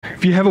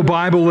If you have a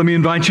Bible, let me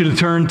invite you to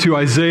turn to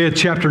Isaiah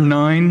chapter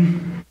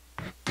 9.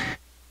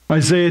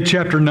 Isaiah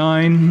chapter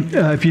 9,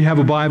 if you have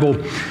a Bible.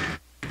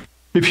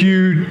 If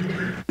you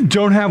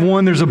don't have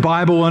one, there's a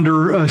Bible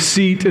under a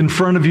seat in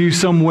front of you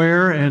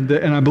somewhere, and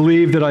I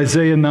believe that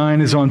Isaiah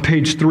 9 is on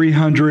page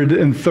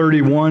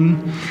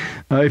 331.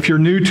 If you're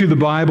new to the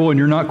Bible and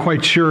you're not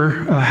quite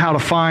sure how to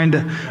find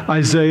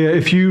Isaiah,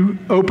 if you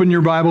open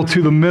your Bible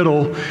to the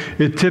middle,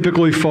 it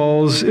typically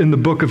falls in the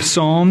book of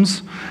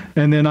Psalms,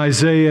 and then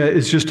Isaiah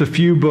is just a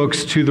few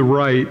books to the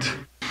right.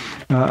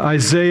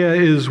 Isaiah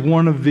is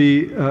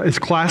is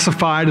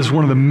classified as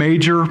one of the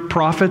major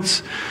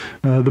prophets.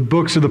 The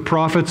books of the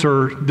prophets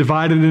are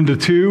divided into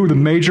two: the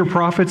major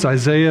prophets,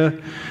 Isaiah,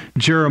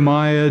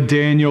 Jeremiah,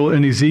 Daniel,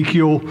 and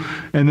Ezekiel,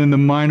 and then the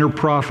minor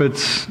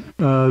prophets,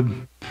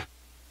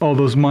 all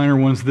those minor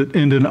ones that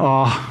end in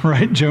ah,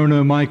 right?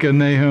 Jonah, Micah,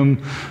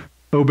 Nahum,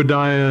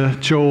 Obadiah,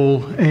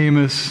 Joel,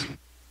 Amos,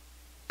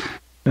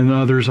 and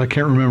others I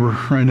can't remember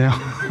right now.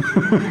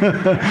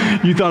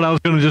 You thought I was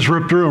going to just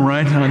rip through them,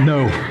 right?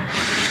 No,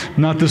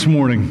 not this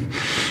morning.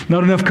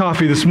 Not enough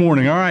coffee this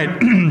morning. All right,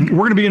 we're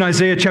going to be in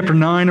Isaiah chapter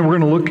 9, and we're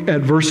going to look at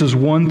verses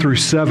 1 through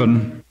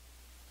 7.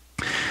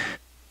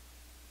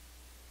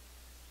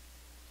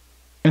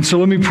 And so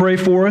let me pray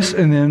for us,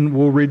 and then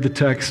we'll read the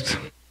text.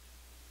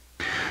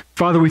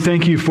 Father, we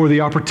thank you for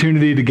the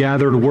opportunity to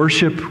gather to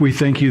worship. We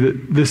thank you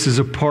that this is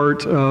a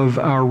part of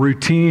our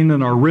routine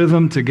and our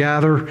rhythm to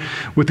gather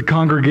with the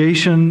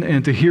congregation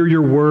and to hear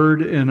your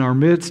word in our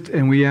midst.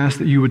 And we ask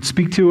that you would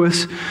speak to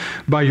us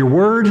by your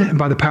word and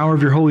by the power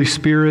of your Holy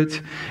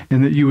Spirit,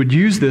 and that you would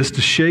use this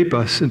to shape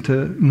us and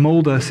to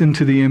mold us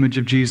into the image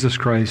of Jesus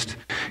Christ.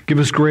 Give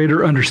us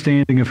greater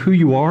understanding of who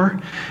you are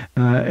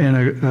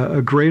and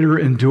a greater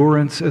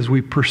endurance as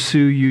we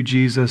pursue you,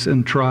 Jesus,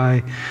 and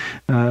try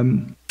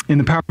in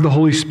the power of the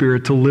Holy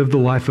Spirit to live the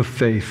life of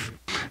faith,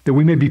 that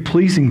we may be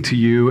pleasing to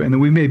you and that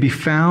we may be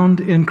found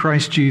in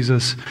Christ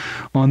Jesus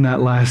on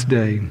that last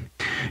day.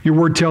 Your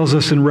word tells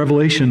us in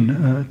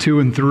Revelation 2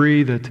 and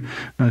 3 that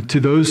to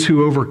those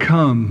who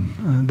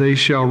overcome, they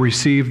shall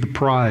receive the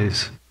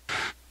prize.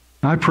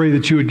 I pray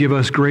that you would give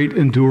us great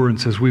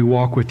endurance as we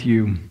walk with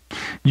you.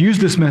 Use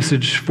this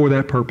message for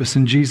that purpose.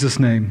 In Jesus'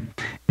 name,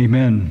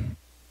 amen.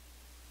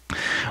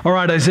 All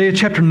right, Isaiah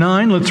chapter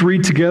 9, let's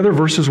read together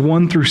verses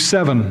 1 through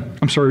 7.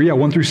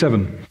 1 through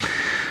 7.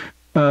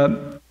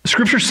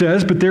 Scripture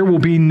says, "But there will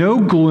be no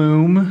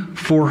gloom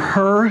for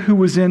her who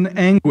was in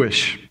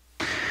anguish.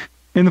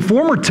 In the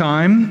former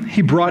time,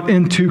 he brought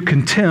into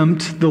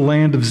contempt the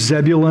land of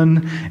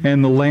Zebulun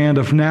and the land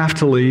of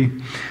Naphtali.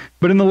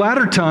 But in the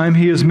latter time,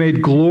 he has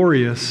made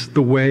glorious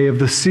the way of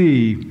the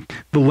sea,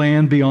 the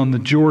land beyond the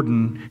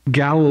Jordan,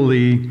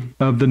 Galilee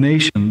of the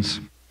nations.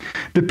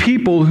 The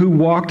people who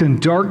walked in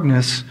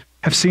darkness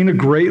have seen a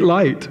great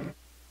light,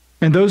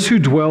 and those who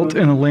dwelt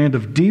in a land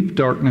of deep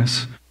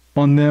darkness,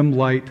 on them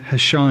light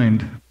has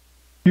shined.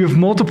 You have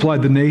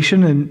multiplied the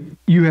nation, and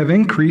you have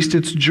increased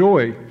its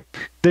joy.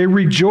 They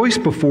rejoice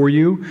before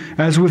you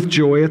as with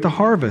joy at the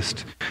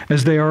harvest,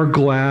 as they are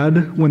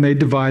glad when they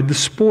divide the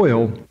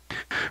spoil.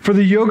 For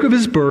the yoke of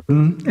his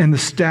burden and the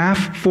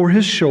staff for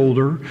his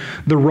shoulder,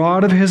 the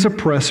rod of his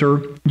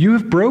oppressor, you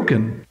have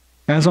broken,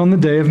 as on the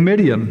day of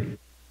Midian.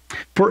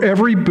 For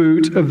every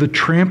boot of the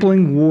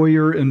trampling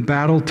warrior in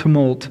battle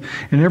tumult,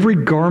 and every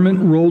garment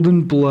rolled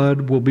in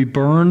blood will be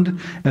burned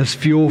as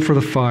fuel for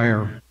the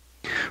fire.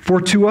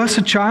 For to us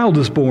a child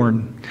is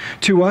born,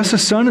 to us a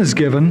son is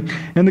given,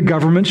 and the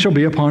government shall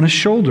be upon his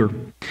shoulder.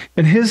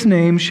 And his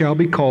name shall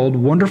be called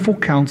Wonderful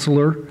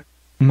Counselor,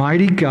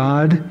 Mighty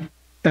God,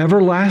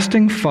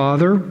 Everlasting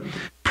Father,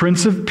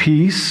 Prince of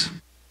Peace.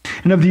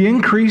 And of the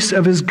increase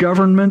of his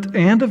government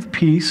and of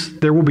peace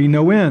there will be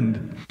no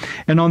end.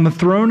 And on the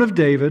throne of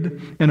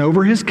David and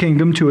over his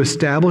kingdom, to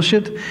establish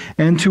it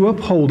and to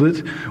uphold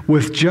it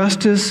with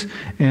justice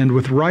and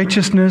with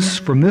righteousness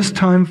from this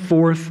time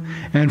forth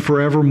and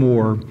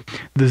forevermore.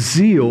 The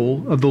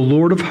zeal of the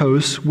Lord of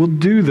hosts will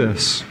do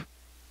this."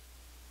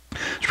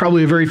 It's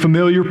probably a very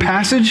familiar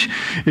passage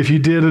if you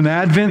did an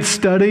Advent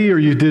study or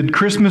you did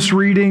Christmas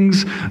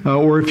readings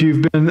or if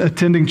you've been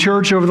attending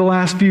church over the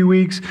last few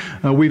weeks.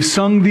 We've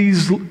sung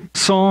these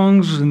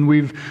songs and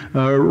we've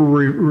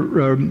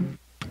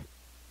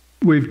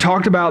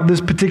talked about this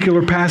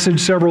particular passage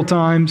several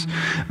times,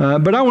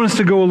 but I want us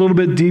to go a little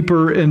bit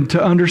deeper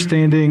into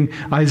understanding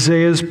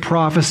Isaiah's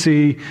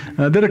prophecy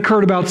that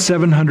occurred about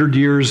 700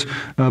 years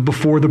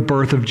before the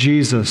birth of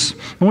Jesus.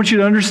 I want you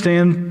to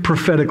understand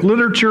prophetic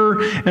literature,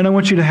 and I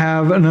want you to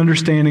have an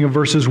understanding of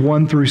verses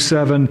 1 through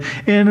 7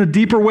 in a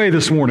deeper way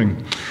this morning.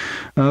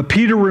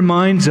 Peter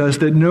reminds us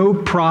that no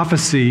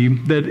prophecy,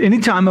 that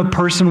anytime a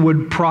person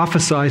would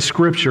prophesy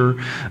Scripture,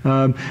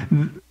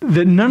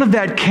 that none of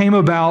that came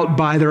about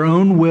by their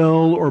own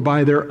will or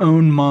by their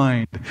own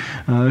mind.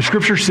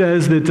 Scripture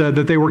says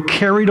that they were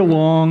carried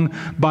along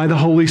by the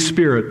Holy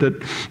Spirit.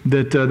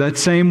 That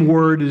same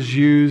word is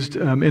used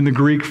in the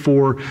Greek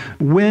for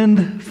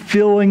wind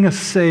filling a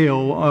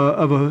sail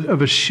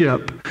of a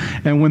ship,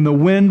 and when the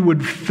wind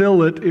would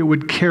fill it, it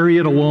would carry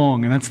it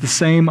along. And that's the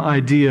same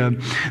idea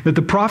that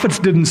the prophets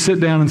didn't sit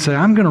down and say,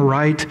 I'm going to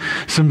write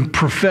some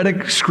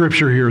prophetic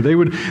scripture here. They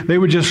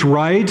would just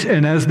write,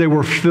 and as they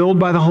were filled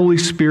by the Holy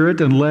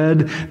Spirit and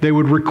led, they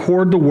would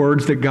record the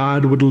words that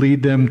God would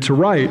lead them to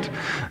write.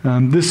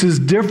 This is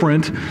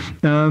different.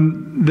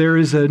 There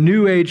is a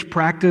New Age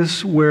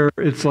practice where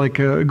it's like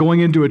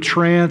going into a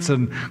trance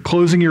and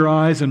closing your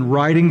eyes and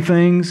writing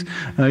things.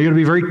 You got to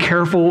be very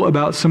careful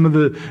about some of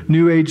the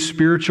New Age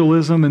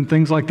spiritualism and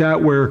things like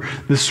that where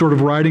this sort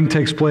of writing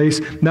takes place.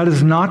 That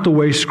is not the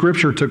way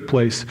Scripture took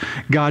place.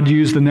 God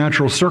used the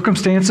natural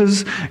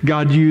circumstances.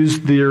 God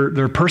used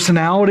their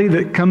personality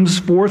that comes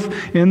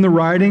forth in the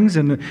writings,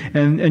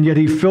 and yet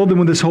He filled them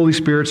with His Holy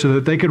Spirit so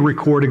that they could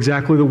record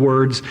exactly the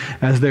words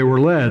as they were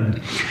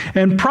led.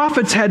 And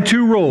prophets had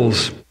two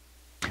roles.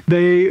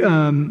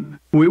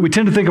 We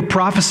tend to think of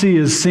prophecy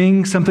as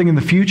seeing something in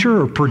the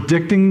future or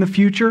predicting the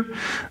future,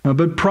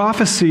 but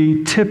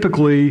prophecy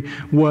typically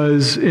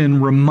was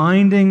in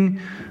reminding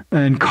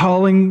and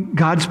calling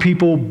God's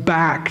people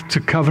back to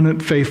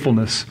covenant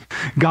faithfulness.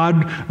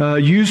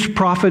 God used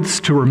prophets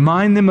to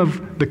remind them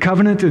of the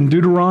covenant in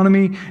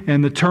Deuteronomy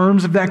and the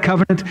terms of that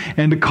covenant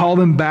and to call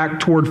them back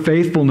toward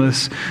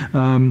faithfulness.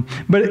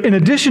 But in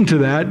addition to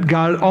that,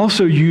 God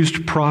also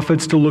used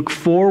prophets to look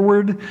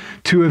forward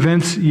to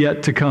events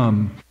yet to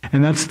come.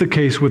 And that's the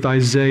case with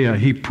Isaiah.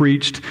 He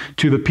preached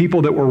to the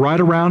people that were right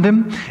around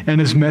him, and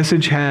his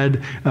message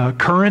had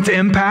current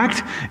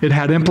impact. It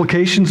had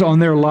implications on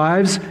their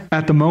lives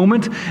at the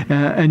moment,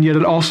 and yet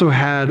it also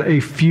had a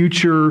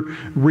future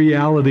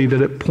reality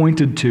that it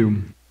pointed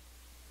to.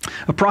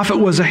 A prophet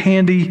was a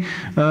handy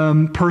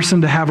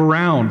person to have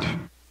around.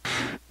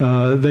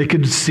 They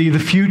could see the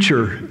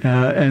future,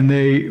 and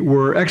they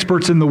were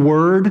experts in the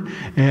Word,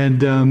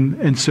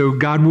 and so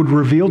God would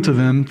reveal to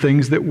them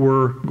things that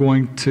were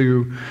going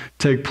to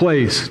take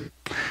place.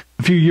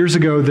 A few years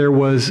ago, there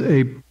was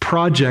a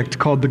project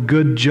called the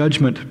Good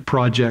Judgment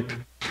Project.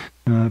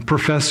 A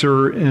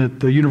professor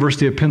at the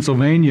University of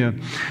Pennsylvania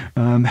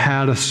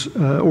had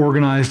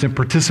organized and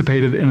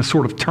participated in a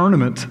sort of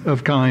tournament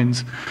of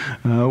kinds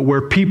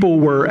where people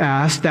were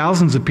asked,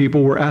 thousands of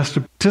people were asked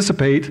to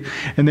participate,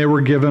 and they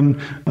were given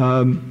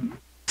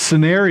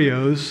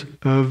scenarios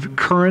of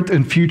current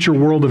and future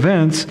world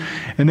events,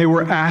 and they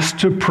were asked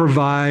to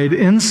provide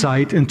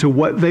insight into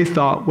what they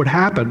thought would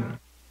happen.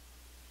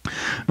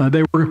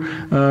 They were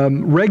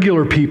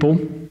regular people.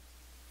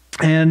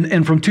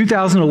 And from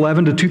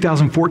 2011 to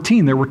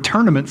 2014, there were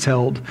tournaments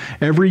held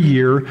every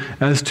year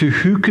as to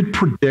who could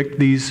predict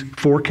these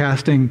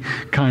forecasting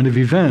kind of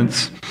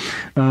events.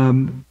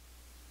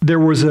 There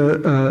was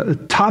a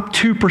top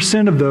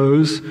 2% of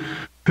those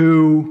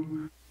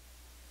who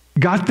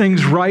got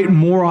things right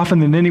more often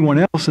than anyone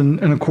else, and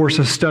of course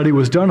a study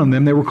was done on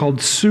them. They were called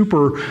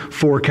super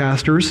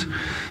forecasters.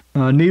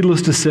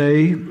 Needless to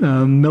say,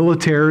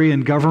 military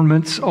and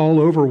governments all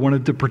over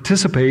wanted to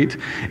participate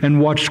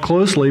and watched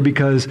closely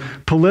because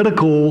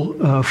political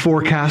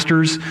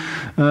forecasters,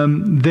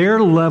 their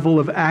level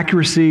of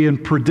accuracy in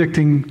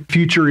predicting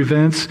future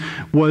events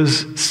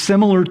was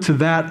similar to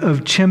that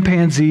of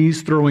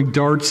chimpanzees throwing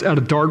darts at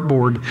a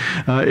dartboard.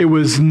 It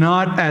was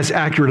not as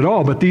accurate at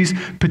all, but these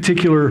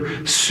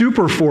particular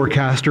super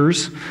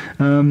forecasters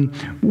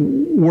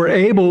were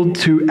able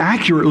to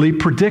accurately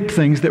predict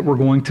things that were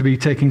going to be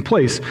taking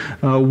place.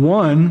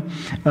 One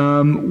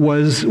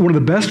of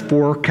the best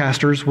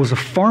forecasters was a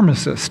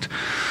pharmacist.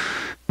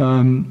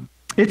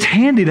 It's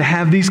handy to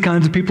have these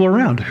kinds of people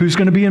around. Who's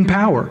going to be in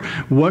power?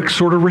 What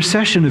sort of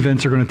recession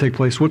events are going to take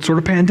place? What sort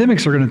of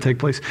pandemics are going to take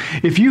place?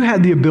 If you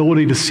had the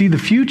ability to see the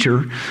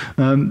future,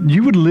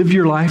 you would live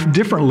your life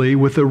differently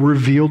with a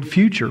revealed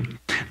future.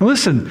 Now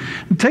listen,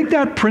 take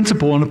that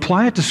principle and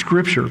apply it to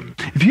Scripture.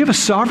 If you have a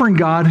sovereign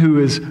God who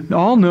is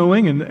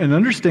all-knowing and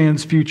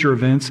understands future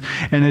events,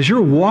 and as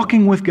you're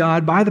walking with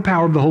God by the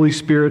power of the Holy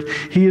Spirit,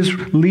 He is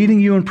leading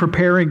you and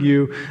preparing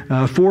you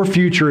for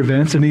future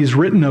events, and He's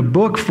written a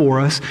book for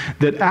us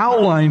that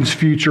outlines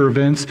future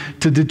events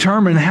to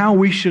determine how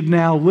we should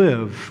now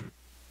live.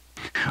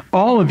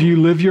 All of you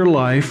live your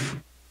life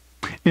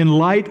in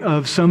light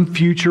of some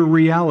future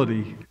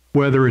reality,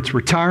 whether it's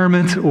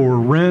retirement or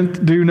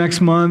rent due next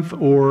month,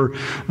 or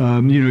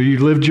you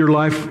lived your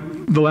life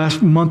the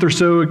last month or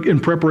so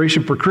in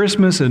preparation for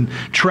Christmas and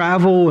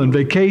travel and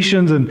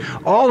vacations, and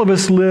all of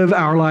us live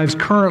our lives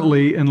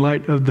currently in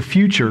light of the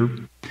future.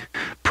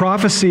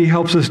 Prophecy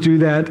helps us do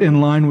that in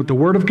line with the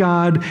Word of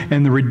God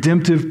and the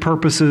redemptive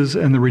purposes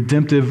and the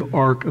redemptive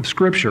arc of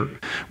Scripture.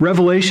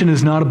 Revelation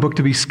is not a book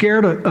to be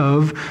scared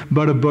of,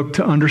 but a book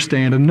to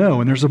understand and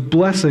know, and there's a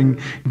blessing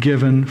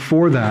given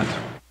for that.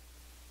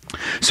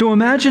 So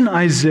imagine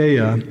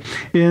Isaiah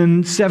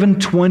in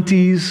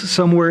 720s,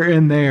 somewhere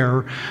in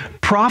there,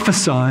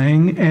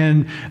 prophesying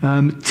and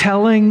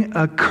telling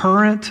a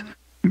current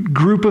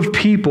group of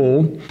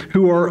people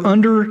who are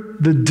under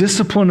the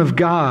discipline of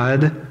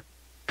God,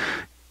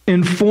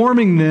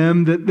 informing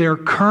them that their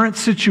current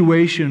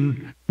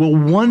situation will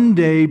one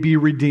day be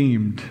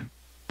redeemed.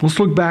 Let's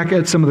look back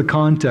at some of the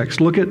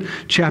context. Look at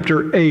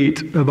chapter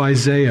 8 of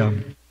Isaiah.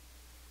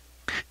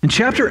 In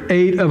chapter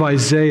 8 of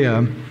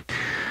Isaiah,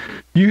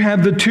 You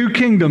have the two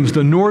kingdoms,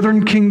 the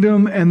northern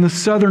kingdom and the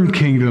southern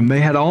kingdom.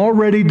 They had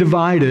already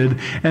divided,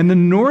 and the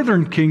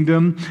northern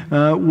kingdom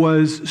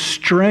was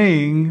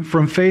straying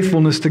from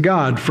faithfulness to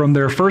God. From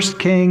their first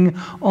king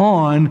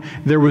on,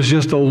 there was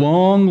just a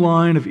long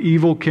line of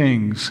evil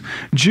kings.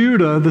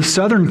 Judah, the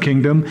southern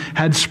kingdom,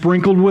 had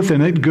sprinkled within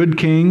it good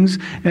kings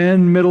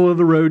and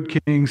middle-of-the-road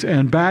kings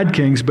and bad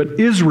kings, but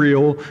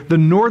Israel, the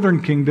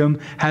northern kingdom,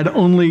 had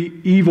only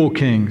evil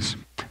kings.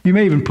 You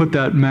may even put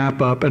that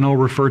map up, and I'll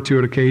refer to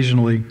it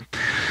occasionally.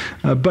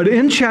 But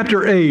in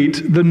chapter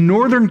 8, the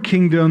northern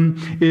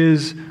kingdom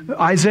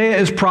Isaiah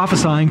is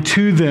prophesying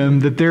to them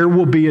that there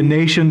will be a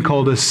nation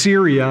called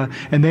Assyria,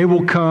 and they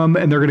will come,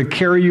 and they're going to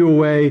carry you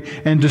away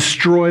and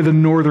destroy the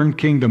northern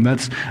kingdom.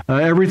 That's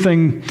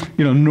everything,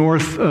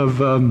 north of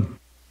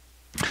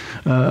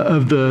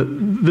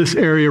this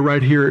area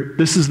right here.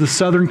 This is the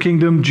southern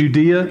kingdom,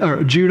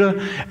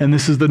 Judah, and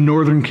this is the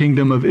northern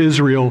kingdom of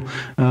Israel.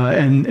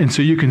 And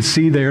so you can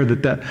see there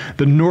that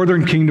the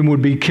northern kingdom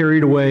would be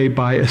carried away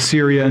by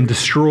Assyria and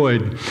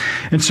destroyed.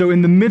 And so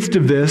in the midst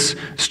of this,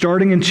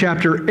 starting in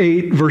chapter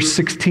 8, verse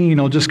 16,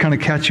 I'll just kind of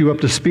catch you up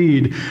to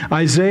speed.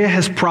 Isaiah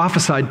has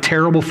prophesied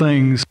terrible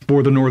things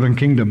for the northern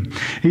kingdom.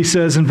 He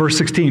says in verse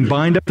 16,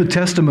 "Bind up the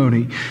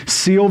testimony,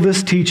 seal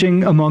this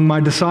teaching among my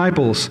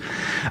disciples.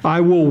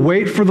 I will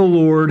wait for the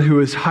Lord who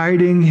is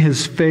hiding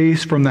his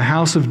face from the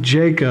house of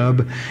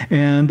Jacob,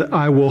 and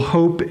I will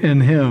hope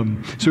in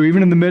him." So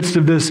even in the midst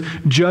of this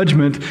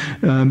judgment,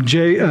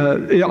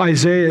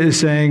 Isaiah is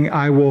saying,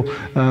 I will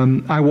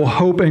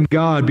hope in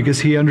God, because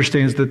he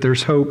understands that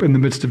there's hope in the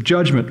midst of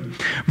judgment.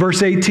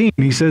 Verse 18,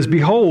 he says,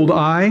 "Behold,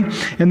 I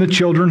and the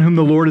children whom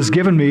the Lord has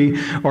given me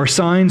are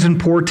signs and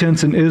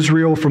portents in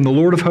Israel from the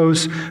Lord of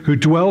hosts who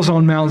dwells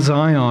on Mount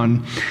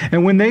Zion.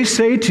 And when they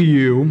say to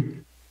you,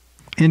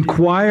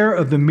 'Inquire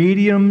of the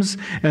mediums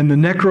and the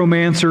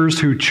necromancers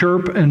who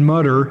chirp and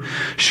mutter,'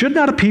 should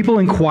not a people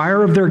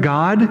inquire of their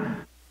God?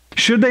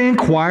 Should they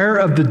inquire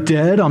of the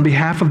dead on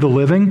behalf of the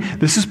living?"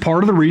 This is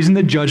part of the reason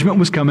that judgment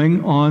was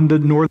coming on the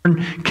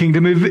northern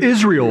kingdom of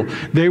Israel.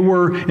 They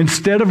were,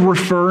 instead of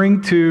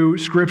referring to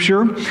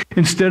Scripture,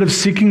 instead of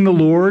seeking the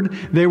Lord,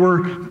 they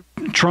were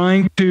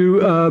trying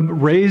to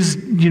raise,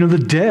 the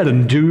dead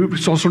and do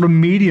all sort of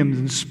mediums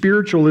and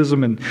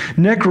spiritualism and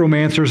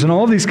necromancers and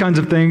all these kinds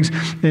of things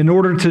in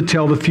order to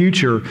tell the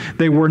future.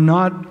 They were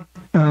not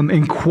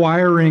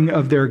inquiring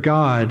of their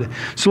God.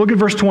 So look at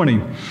verse 20.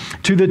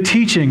 "To the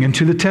teaching and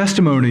to the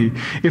testimony,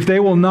 if they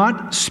will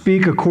not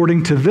speak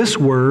according to this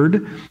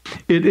word,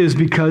 it is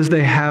because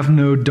they have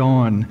no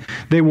dawn.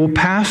 They will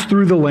pass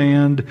through the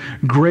land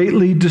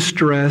greatly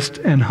distressed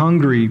and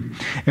hungry.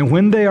 And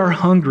when they are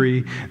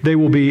hungry, they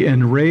will be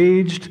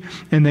enraged,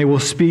 and they will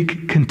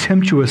speak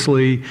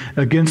contemptuously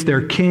against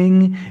their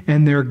king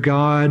and their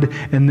God,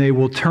 and they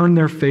will turn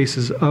their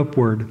faces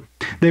upward.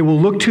 They will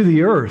look to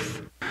the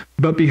earth,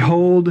 but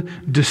behold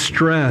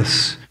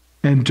distress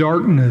and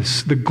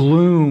darkness, the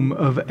gloom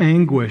of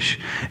anguish,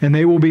 and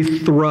they will be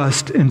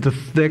thrust into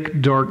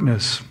thick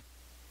darkness."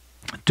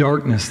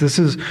 Darkness. This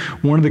is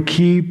one of the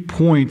key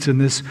points in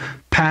this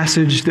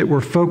passage that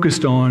we're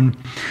focused on.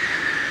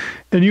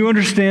 And you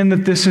understand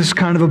that this is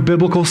kind of a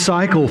biblical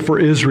cycle for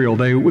Israel.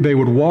 They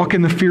would walk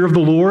in the fear of the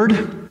Lord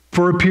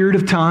for a period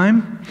of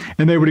time,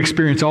 and they would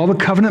experience all the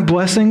covenant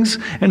blessings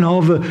and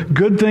all the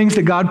good things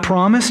that God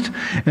promised,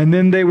 and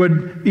then they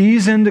would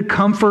ease into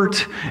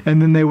comfort,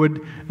 and then they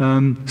would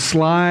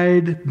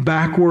slide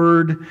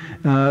backward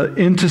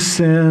into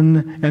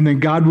sin, and then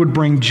God would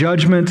bring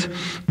judgment,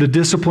 the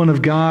discipline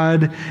of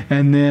God,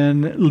 and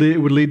then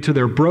it would lead to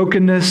their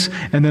brokenness,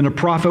 and then a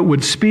prophet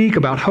would speak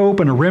about hope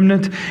and a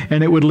remnant,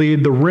 and it would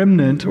lead the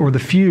remnant or the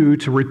few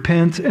to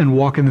repent and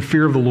walk in the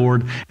fear of the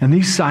Lord, and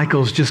these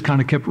cycles just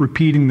kind of kept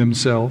repeating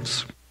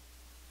themselves.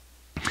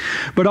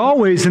 But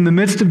always in the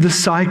midst of the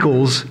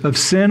cycles of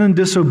sin and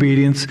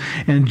disobedience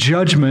and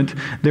judgment,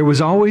 there was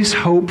always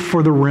hope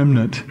for the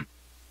remnant,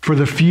 for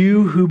the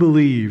few who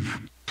believe.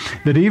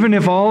 That even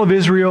if all of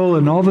Israel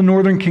and all the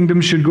northern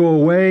kingdom should go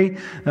away,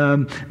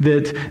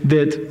 that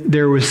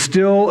there was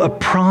still a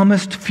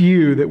promised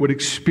few that would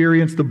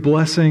experience the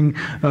blessing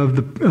of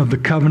the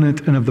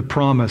covenant and of the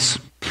promise.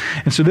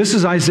 And so this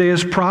is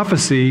Isaiah's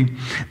prophecy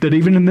that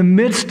even in the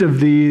midst of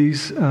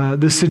this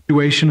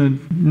situation in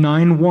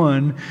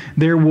 9:1,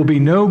 there will be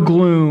no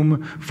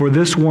gloom for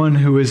this one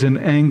who is in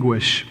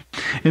anguish.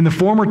 In the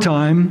former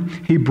time,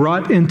 he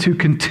brought into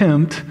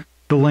contempt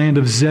the land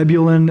of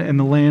Zebulun and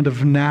the land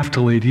of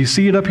Naphtali. Do you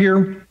see it up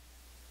here?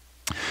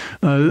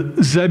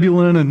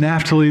 Zebulun and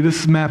Naphtali,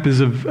 this map is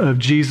of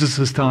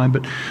Jesus' time,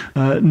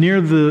 but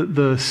near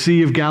the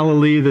Sea of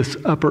Galilee, this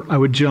upper, I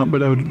would jump,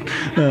 but I would,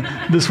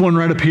 this one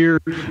right up here,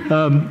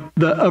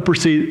 the upper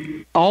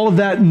sea, all of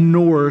that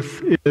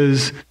north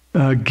is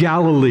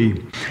Galilee.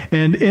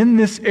 And in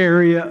this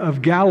area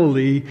of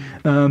Galilee,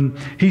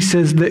 he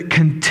says that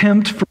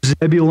contempt for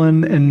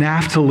Zebulun and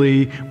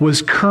Naphtali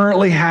was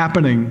currently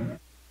happening.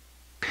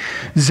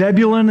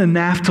 Zebulun and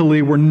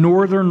Naphtali were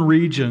northern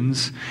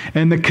regions,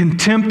 and the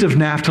contempt of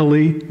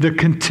Naphtali, the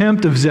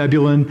contempt of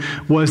Zebulun,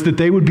 was that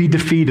they would be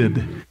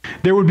defeated.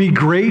 There would be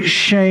great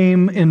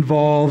shame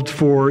involved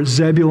for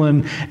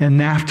Zebulun and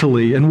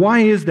Naphtali. And why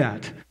is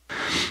that?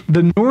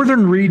 The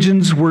northern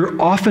regions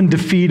were often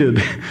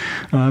defeated.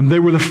 They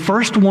were the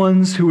first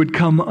ones who would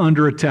come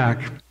under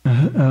attack.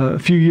 A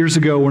few years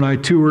ago when I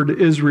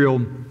toured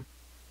Israel,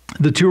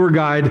 the tour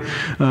guide,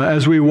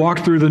 as we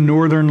walked through the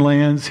northern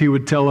lands, he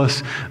would tell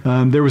us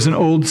there was an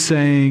old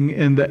saying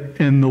in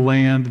the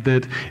land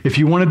that if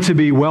you wanted to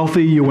be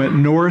wealthy, you went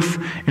north,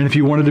 and if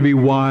you wanted to be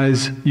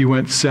wise, you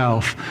went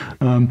south.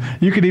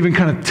 You could even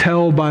kind of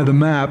tell by the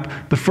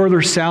map, the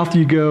further south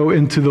you go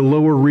into the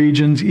lower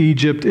regions,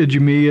 Egypt,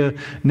 Idumea,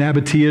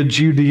 Nabatea,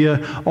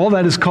 Judea, all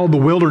that is called the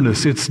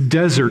wilderness. It's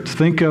desert.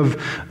 Think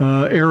of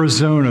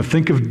Arizona.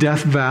 Think of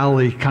Death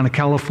Valley, kind of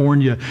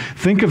California.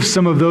 Think of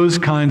some of those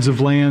kinds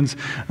of lands.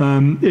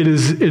 It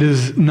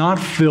is not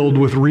filled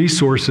with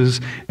resources.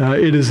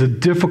 It is a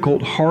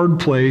difficult, hard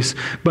place.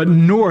 But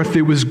north,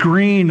 it was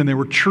green, and there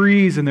were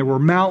trees, and there were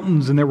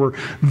mountains, and there were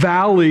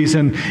valleys.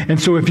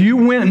 And so if you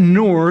went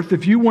north,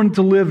 if you wanted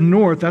to live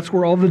north, that's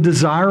where all the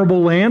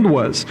desirable land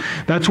was.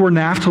 That's where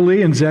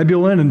Naphtali and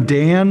Zebulun and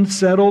Dan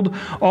settled.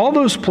 All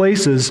those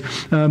places,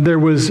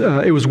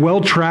 it was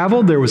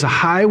well-traveled. There was a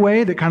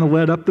highway that kind of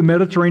led up the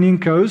Mediterranean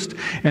coast,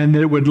 and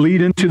it would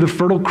lead into the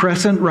Fertile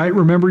Crescent, right?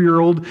 Remember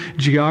your old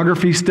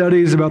geography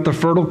studies about the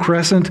Fertile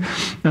Crescent.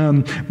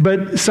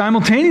 But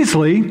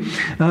simultaneously,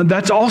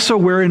 that's also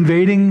where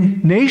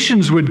invading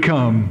nations would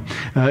come.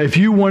 If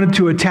you wanted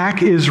to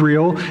attack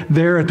Israel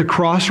there at the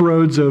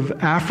crossroads of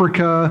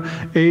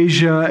Africa,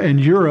 Asia, and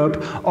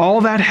Europe, all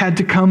that had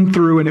to come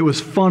through, and it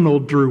was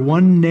funneled through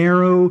one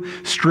narrow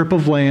strip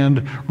of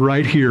land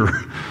right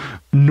here.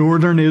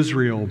 Northern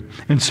Israel.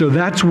 And so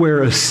that's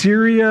where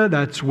Assyria,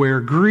 that's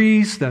where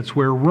Greece, that's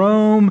where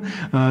Rome,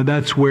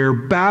 that's where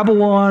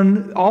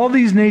Babylon, all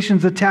these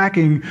nations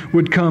attacking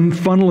would come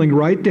funneling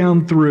right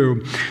down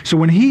through. So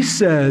when he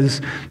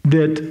says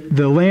that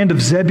the land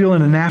of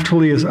Zebulun and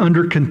Naphtali is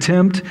under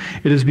contempt,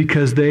 it is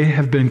because they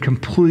have been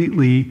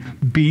completely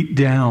beat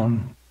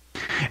down.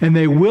 And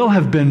they will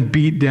have been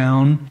beat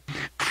down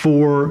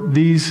for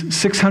these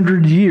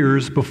 600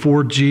 years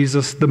before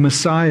Jesus, the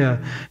Messiah,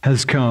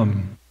 has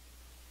come.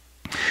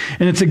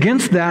 And it's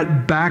against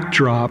that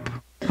backdrop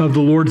of the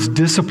Lord's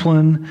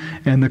discipline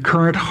and the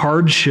current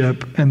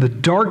hardship and the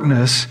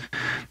darkness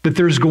that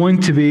there's going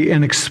to be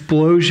an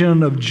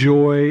explosion of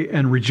joy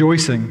and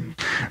rejoicing.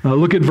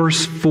 Look at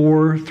verse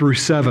 4 through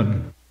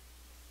 7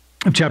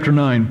 of chapter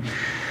 9.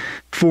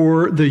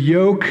 For the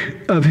yoke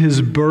of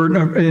his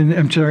burden,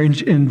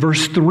 in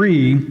verse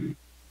 3,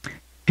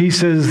 he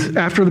says,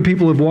 after the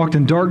people have walked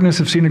in darkness,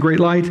 have seen a great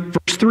light.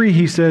 Verse 3,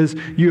 he says,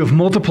 you have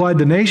multiplied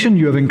the nation,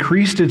 you have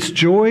increased its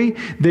joy.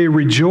 They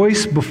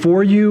rejoice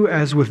before you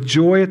as with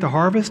joy at the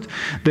harvest.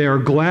 They are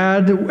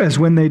glad as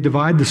when they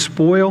divide the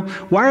spoil.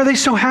 Why are they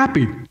so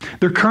happy?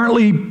 They're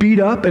currently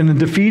beat up and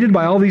defeated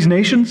by all these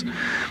nations.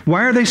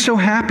 Why are they so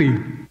happy?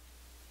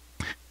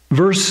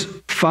 Verse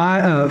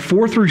 4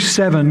 through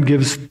 7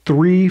 gives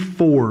 3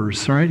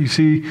 fours, right? You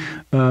see,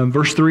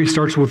 verse 3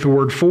 starts with the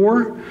word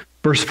for.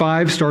 Verse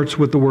 5 starts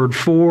with the word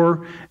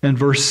for, and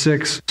verse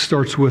 6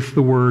 starts with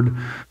the word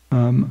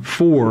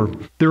for.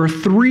 There are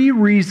 3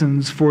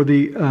 reasons for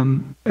the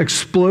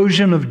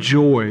explosion of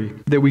joy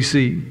that we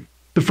see.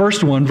 The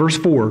first one, verse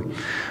 4,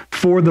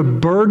 for the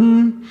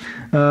burden,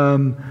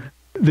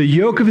 the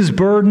yoke of his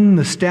burden,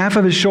 the staff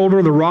of his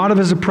shoulder, the rod of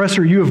his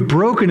oppressor, you have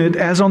broken it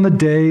as on the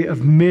day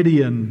of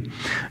Midian.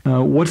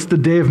 What's the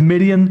day of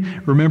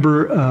Midian?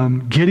 Remember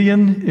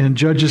Gideon in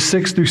Judges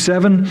 6 through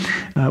 7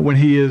 when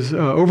he is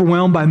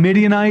overwhelmed by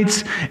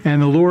Midianites,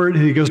 and the Lord,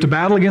 he goes to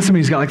battle against them.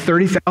 He's got like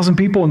 30,000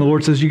 people, and the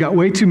Lord says, you got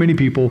way too many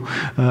people.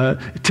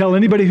 Tell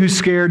anybody who's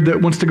scared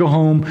that wants to go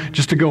home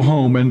just to go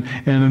home. And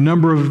a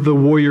number of the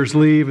warriors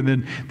leave,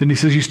 and then he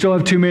says, you still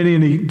have too many,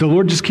 and the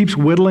Lord just keeps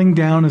whittling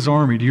down his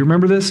army. Do you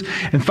remember this?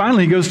 And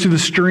finally, he goes to the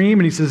stream,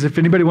 and he says, if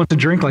anybody wants to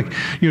drink,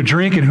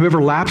 drink, and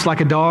whoever laps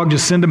like a dog,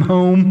 just send them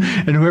home.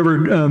 And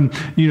whoever,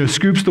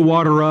 scoops the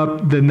water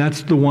up, then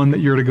that's the one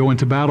that you're to go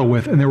into battle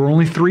with. And there were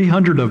only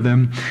 300 of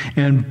them.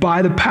 And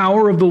by the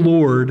power of the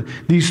Lord,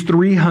 these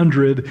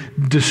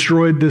 300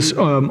 destroyed this,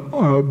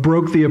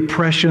 broke the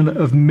oppression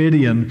of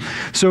Midian.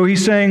 So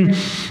he's saying,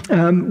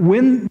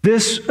 when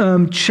this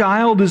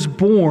child is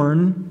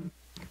born,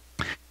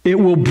 it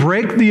will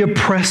break the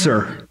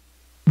oppressor.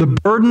 The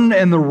burden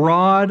and the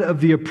rod of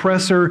the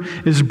oppressor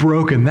is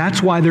broken.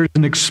 That's why there's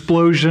an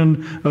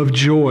explosion of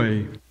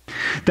joy.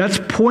 That's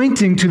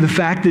pointing to the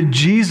fact that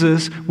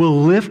Jesus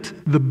will lift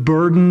the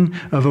burden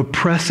of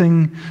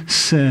oppressing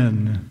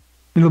sin.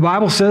 And the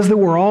Bible says that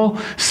we're all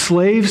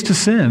slaves to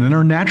sin. In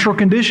our natural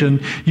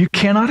condition, you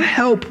cannot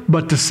help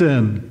but to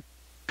sin.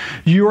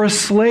 You are a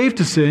slave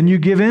to sin. You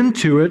give in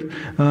to it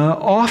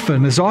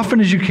as often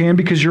as you can,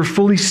 because you're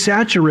fully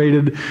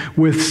saturated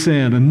with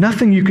sin. And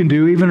nothing you can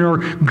do, even our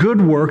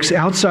good works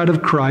outside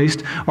of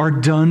Christ, are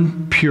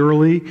done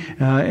purely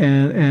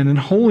and in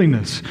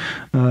holiness.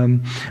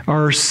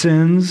 Our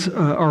sins,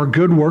 our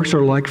good works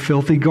are like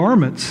filthy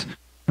garments,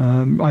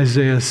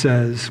 Isaiah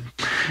says.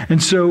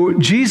 And so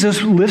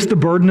Jesus lifts the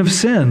burden of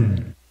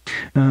sin.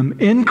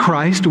 In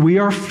Christ, we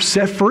are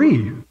set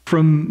free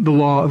from the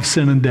law of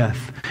sin and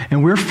death.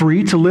 And we're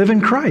free to live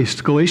in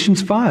Christ.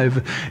 Galatians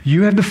 5,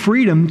 you have the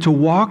freedom to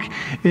walk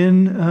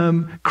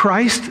in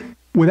Christ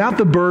without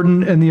the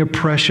burden and the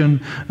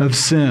oppression of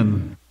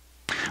sin.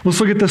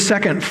 Let's look at the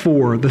second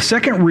four. The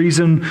second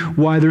reason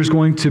why there's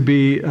going to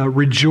be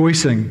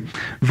rejoicing.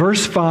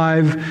 Verse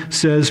 5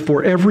 says,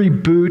 "For every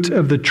boot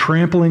of the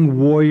trampling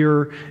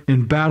warrior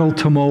in battle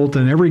tumult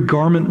and every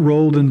garment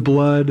rolled in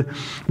blood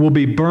will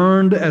be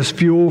burned as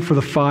fuel for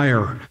the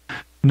fire."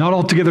 Not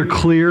altogether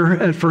clear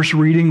at first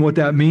reading what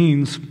that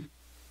means.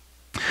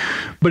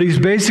 But he's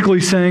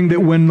basically saying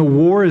that when the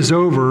war is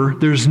over,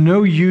 there's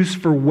no use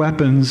for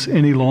weapons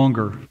any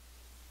longer.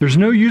 There's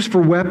no use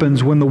for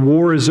weapons when the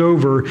war is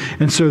over.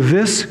 And so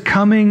this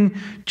coming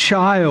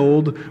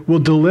child will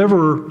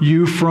deliver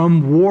you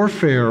from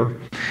warfare.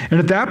 And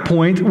at that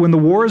point, when the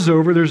war is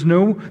over, there's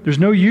no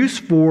use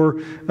for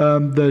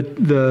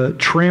the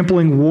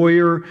trampling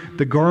warrior,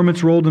 the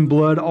garments rolled in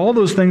blood. All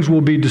those things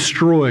will be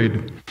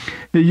destroyed.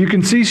 You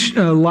can see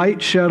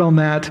light shed on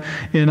that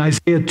in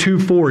Isaiah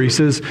 2:4. He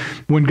says,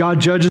 "When God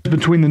judges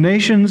between the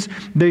nations,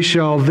 he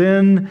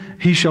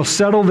shall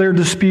settle their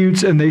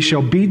disputes, and they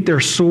shall beat their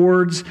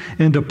swords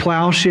into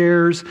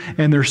plowshares,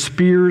 and their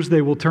spears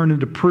they will turn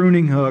into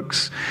pruning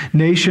hooks.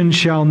 Nation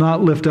shall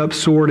not lift up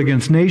sword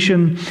against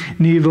nation,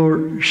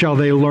 neither shall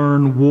they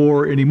learn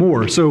war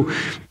anymore." So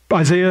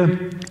Isaiah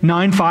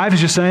 9:5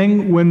 is just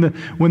saying when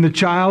the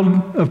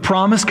child of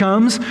promise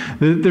comes,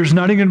 there's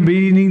not even going to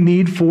be any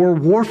need for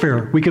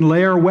warfare. We can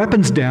lay our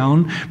weapons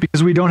down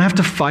because we don't have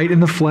to fight in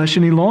the flesh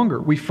any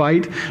longer. We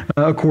fight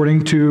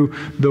according to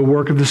the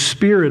work of the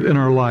Spirit in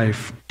our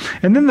life.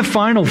 And then the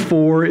final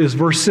four is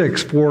verse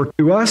 6. "For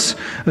to us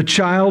a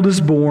child is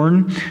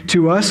born,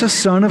 to us a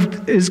son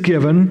is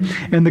given,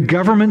 and the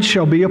government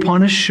shall be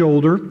upon his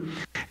shoulder.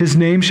 His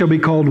name shall be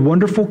called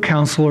Wonderful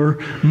Counselor,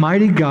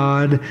 Mighty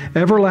God,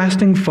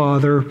 Everlasting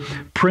Father,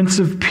 Prince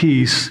of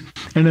Peace.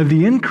 And of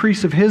the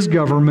increase of his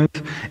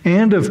government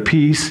and of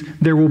peace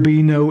there will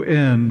be no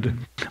end.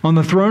 On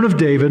the throne of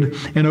David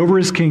and over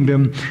his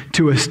kingdom,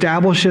 to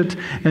establish it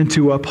and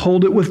to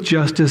uphold it with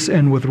justice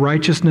and with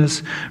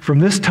righteousness from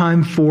this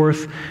time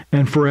forth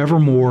and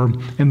forevermore.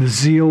 And the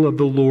zeal of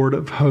the Lord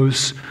of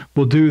hosts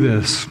will do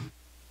this."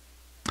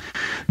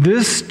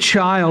 This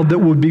child that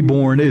would be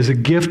born is a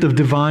gift of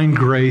divine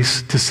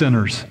grace to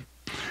sinners.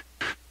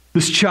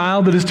 This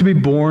child that is to be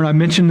born, I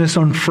mentioned this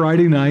on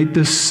Friday night,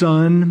 this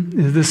son,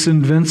 this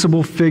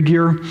invincible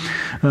figure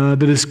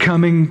that is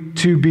coming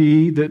to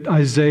be, that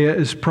Isaiah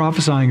is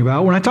prophesying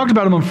about. When I talked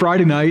about him on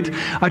Friday night,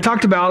 I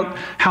talked about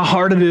how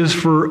hard it is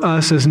for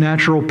us as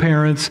natural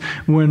parents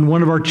when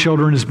one of our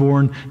children is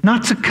born,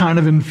 not to kind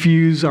of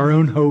infuse our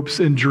own hopes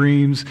and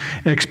dreams,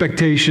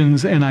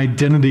 expectations, and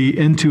identity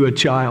into a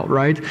child,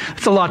 right?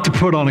 It's a lot to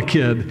put on a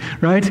kid,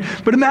 right?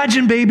 But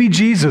imagine baby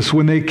Jesus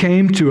when they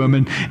came to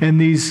him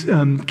and these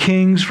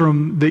kings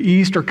from the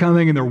east are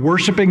coming and they're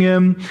worshiping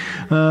him.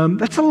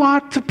 That's a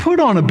lot to put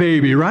on a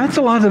baby, right? It's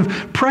a lot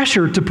of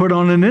pressure to put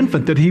on an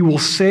infant that he will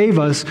save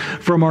us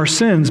from our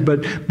sins.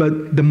 But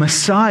the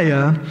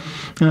Messiah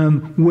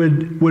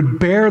would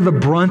bear the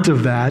brunt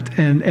of that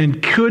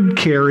and could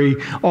carry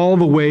all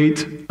the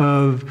weight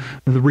of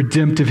the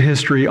redemptive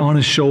history on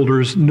his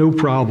shoulders, no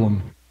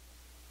problem.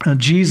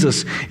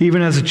 Jesus,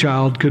 even as a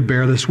child, could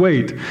bear this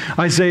weight.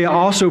 Isaiah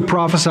also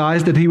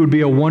prophesied that he would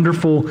be a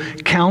wonderful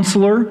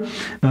counselor,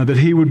 that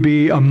he would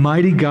be a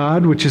mighty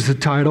God, which is the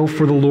title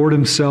for the Lord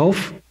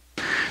himself,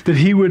 that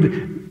he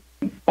would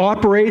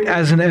operate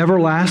as an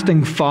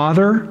everlasting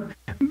Father,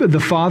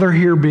 the Father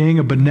here being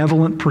a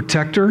benevolent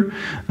protector,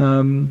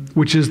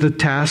 which is the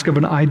task of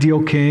an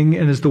ideal king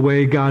and is the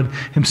way God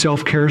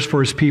himself cares for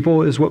his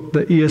people, is what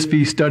the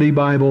ESV Study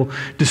Bible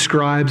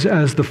describes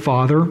as the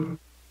Father.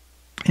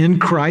 In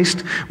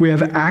Christ, we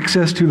have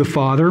access to the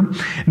Father.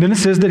 And then it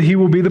says that he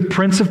will be the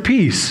Prince of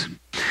Peace.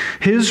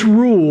 His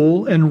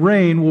rule and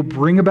reign will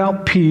bring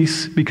about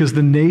peace because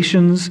the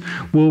nations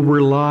will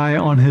rely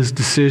on his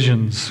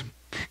decisions.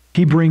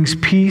 He brings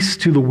peace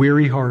to the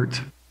weary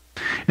heart,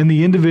 and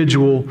the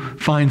individual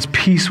finds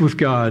peace with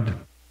God.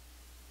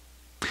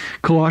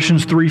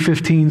 Colossians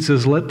 3:15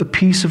 says, "Let the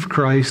peace of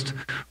Christ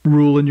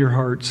rule in your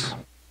hearts."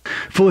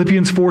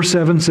 Philippians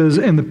 4:7 says,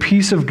 "And the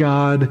peace of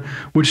God,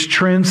 which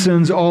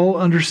transcends all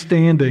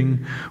understanding,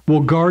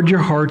 will guard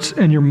your hearts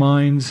and your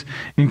minds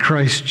in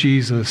Christ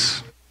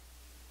Jesus."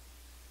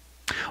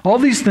 All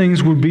these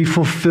things would be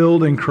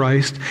fulfilled in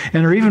Christ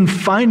and are even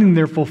finding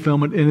their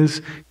fulfillment in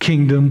his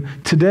kingdom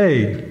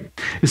today.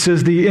 It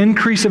says, the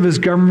increase of his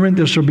government,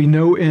 there shall be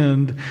no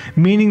end,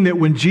 meaning that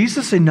when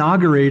Jesus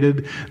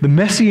inaugurated the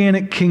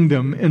messianic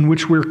kingdom in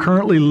which we're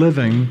currently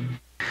living,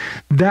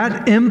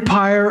 that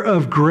empire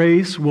of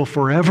grace will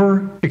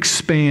forever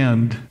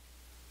expand.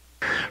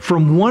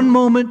 From one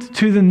moment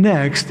to the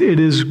next, it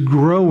is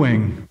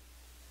growing.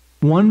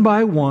 One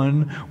by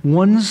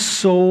one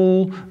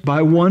soul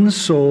by one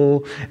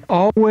soul,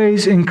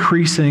 always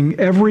increasing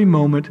every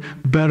moment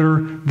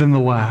better than the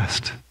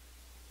last.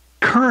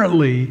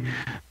 Currently,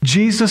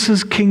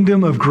 Jesus'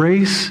 kingdom of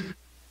grace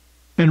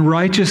and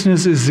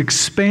righteousness is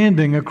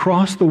expanding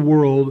across the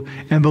world,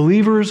 and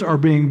believers are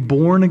being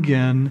born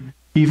again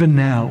even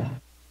now.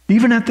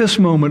 Even at this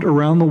moment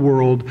around the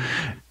world,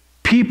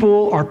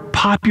 people are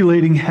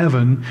populating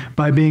heaven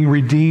by being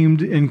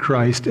redeemed in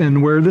Christ.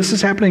 And where this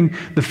is happening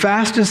the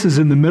fastest is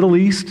in the Middle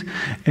East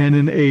and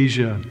in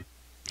Asia.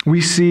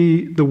 We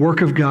see the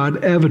work of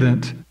God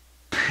evident.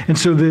 And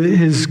so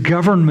his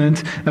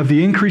government, of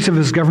the increase of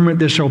his government,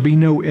 there shall be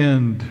no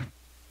end.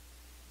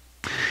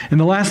 And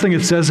the last thing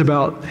it says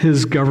about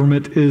his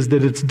government is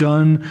that it's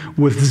done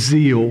with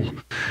zeal.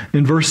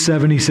 In verse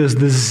 7, he says,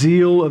 the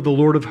zeal of the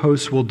Lord of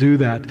hosts will do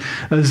that.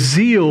 A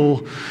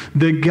zeal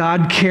that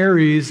God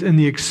carries in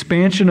the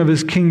expansion of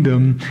his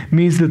kingdom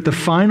means that the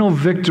final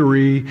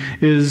victory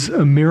is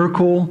a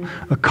miracle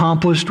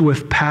accomplished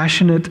with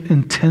passionate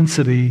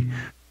intensity,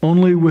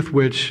 only with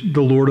which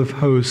the Lord of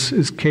hosts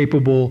is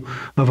capable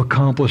of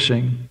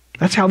accomplishing.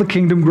 That's how the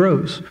kingdom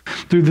grows,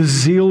 through the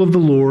zeal of the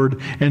Lord,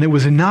 and it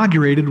was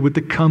inaugurated with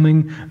the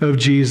coming of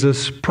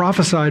Jesus,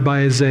 prophesied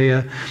by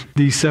Isaiah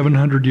the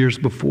 700 years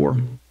before.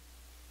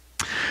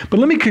 But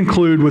let me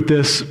conclude with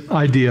this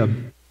idea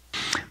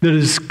that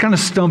has kind of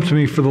stumped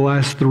me for the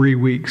last 3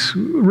 weeks,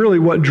 really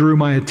what drew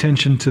my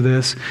attention to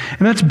this,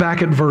 and that's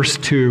back at verse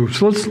 2.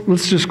 So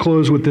let's just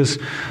close with this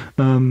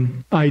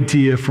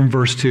idea from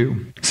verse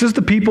 2. It says,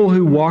 the people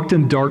who walked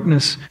in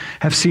darkness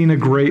have seen a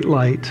great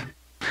light.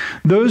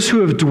 Those who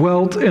have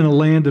dwelt in a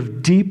land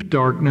of deep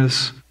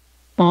darkness,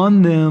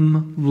 on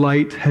them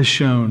light has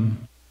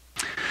shone.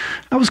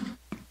 I was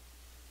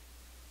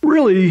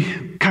really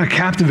kind of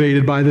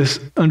captivated by this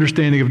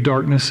understanding of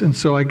darkness, and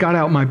so I got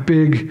out my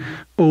big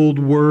old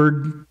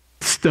word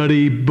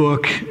study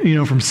book,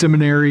 from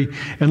seminary,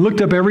 and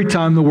looked up every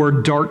time the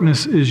word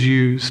darkness is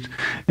used.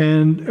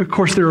 And of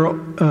course, there are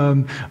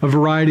a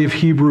variety of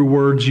Hebrew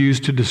words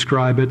used to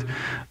describe it.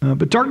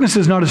 But darkness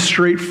is not as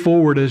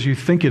straightforward as you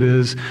think it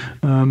is.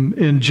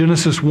 In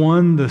Genesis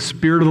 1, the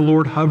Spirit of the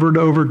Lord hovered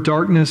over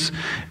darkness.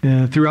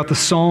 Throughout the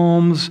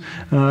Psalms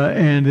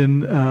and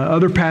in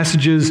other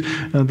passages,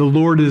 the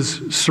Lord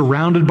is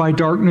surrounded by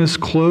darkness,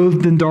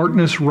 clothed in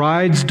darkness,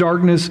 rides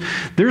darkness.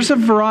 There's a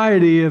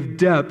variety of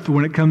depth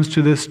when it comes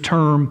to this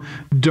term,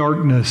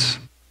 darkness.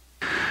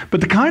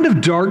 But the kind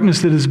of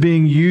darkness that is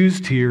being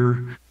used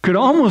here could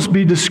almost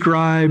be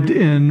described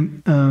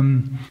in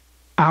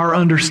our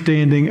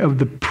understanding of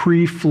the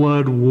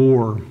pre-flood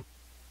world.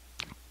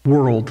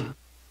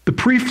 The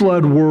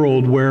pre-flood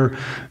world where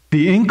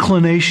the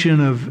inclination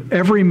of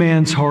every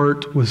man's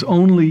heart was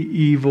only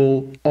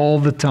evil all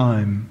the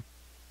time.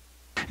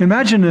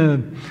 Imagine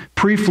a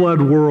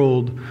pre-flood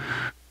world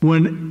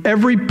when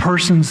every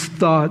person's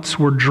thoughts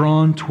were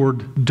drawn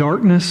toward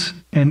darkness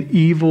and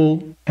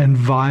evil and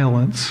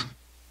violence.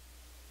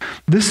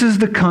 This is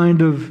the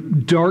kind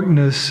of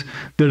darkness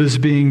that is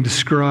being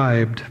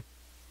described.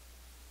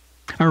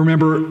 I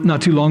remember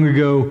not too long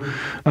ago,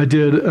 I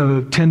did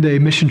a 10-day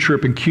mission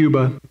trip in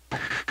Cuba.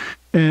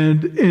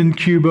 And in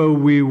Cuba,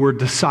 we were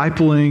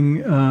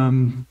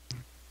discipling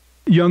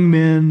young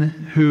men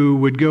who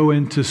would go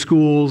into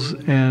schools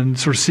and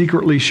sort of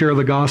secretly share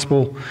the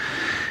gospel.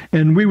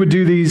 And we would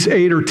do these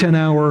 8 or 10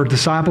 hour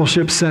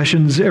discipleship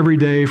sessions every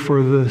day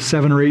for the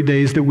 7 or 8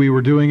 days that we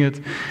were doing it.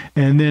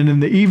 And then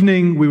in the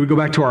evening, we would go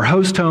back to our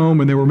host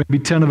home, and there were maybe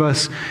 10 of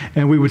us,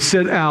 and we would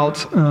sit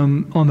out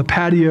on the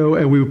patio,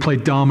 and we would play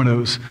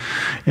dominoes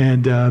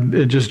and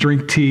just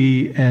drink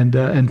tea and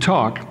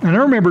talk. And I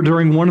remember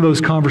during one of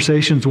those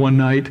conversations one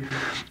night,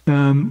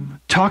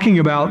 talking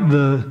about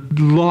the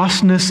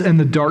lostness and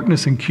the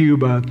darkness in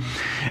Cuba.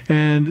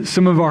 And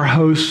some of our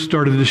hosts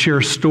started to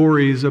share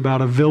stories about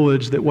a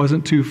village that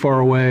wasn't too far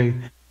away.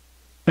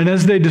 And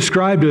as they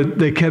described it,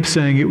 they kept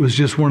saying it was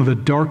just one of the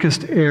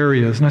darkest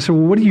areas. And I said,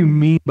 well, what do you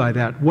mean by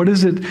that? What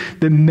is it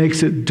that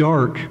makes it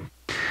dark?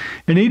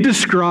 And he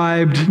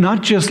described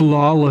not just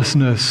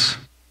lawlessness,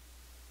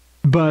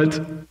 but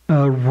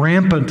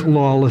rampant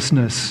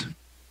lawlessness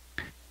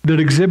that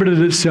exhibited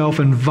itself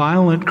in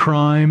violent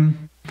crime,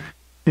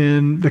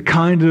 in the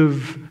kind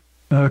of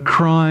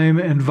crime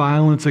and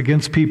violence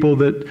against people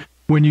that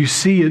when you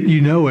see it, you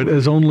know it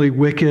as only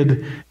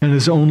wicked and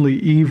as only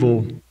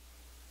evil.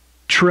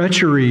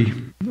 Treachery,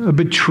 a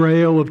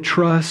betrayal of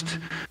trust,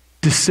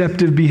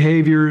 deceptive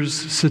behaviors,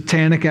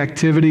 satanic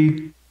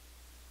activity.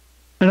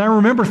 And I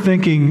remember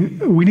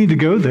thinking, we need to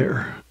go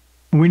there.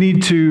 We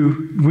need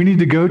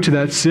to go to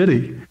that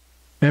city.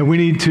 And we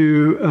need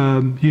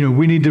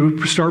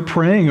to start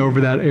praying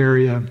over that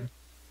area.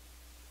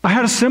 I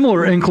had a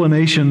similar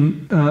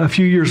inclination a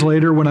few years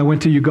later when I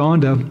went to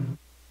Uganda.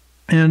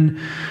 And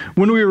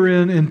when we were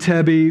in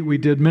Entebbe, we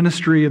did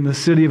ministry in the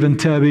city of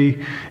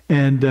Entebbe.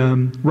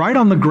 And right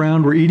on the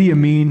ground where Idi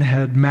Amin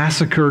had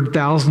massacred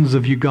thousands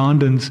of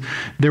Ugandans,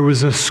 there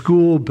was a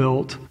school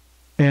built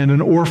and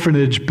an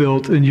orphanage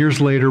built, and years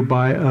later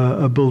by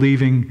a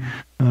believing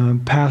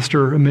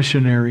pastor, a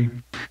missionary.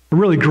 A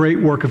really great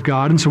work of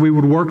God. And so we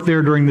would work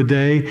there during the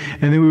day,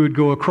 and then we would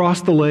go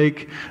across the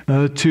lake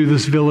to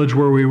this village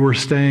where we were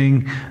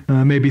staying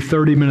maybe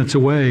 30 minutes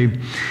away.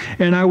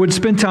 And I would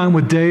spend time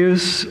with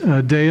Deus.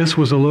 Deus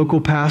was a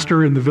local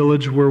pastor in the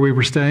village where we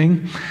were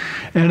staying.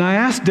 And I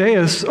asked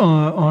Deus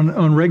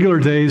on regular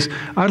days,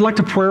 I'd like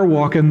to prayer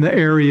walk in the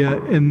area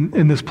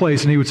in this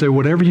place. And he would say,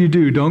 whatever you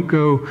do, don't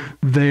go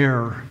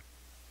there.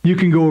 You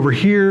can go over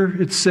here,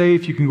 it's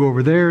safe. You can go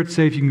over there, it's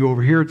safe. You can go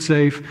over here, it's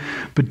safe.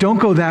 But don't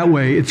go that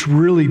way. It's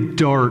really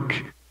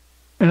dark.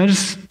 And I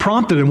just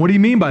prompted him, what do you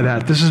mean by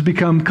that? This has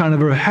become kind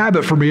of a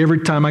habit for me every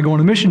time I go on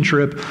a mission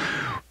trip.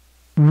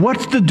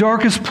 What's the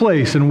darkest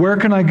place and where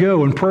can I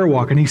go and prayer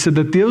walk? And he said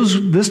that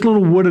this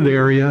little wooded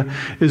area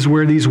is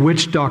where these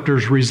witch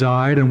doctors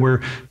reside and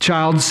where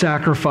child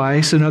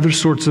sacrifice and other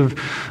sorts of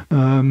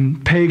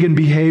pagan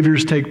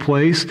behaviors take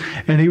place.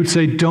 And he would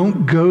say,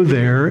 don't go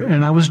there.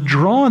 And I was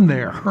drawn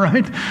there,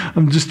 right?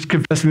 I'm just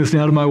confessing this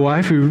now to my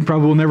wife, who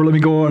probably will never let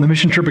me go on a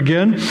mission trip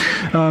again.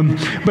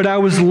 But I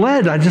was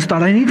led. I just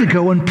thought I need to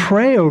go and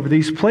pray over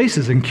these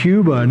places in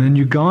Cuba and in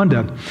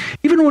Uganda.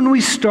 Even when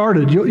we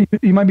started,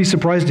 you might be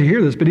surprised to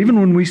hear this, but even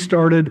when we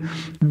started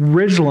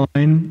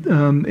Ridgeline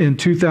in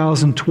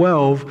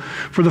 2012,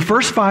 for the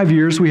first 5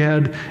 years, we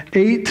had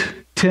 8,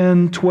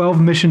 10,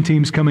 12 mission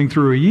teams coming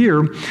through a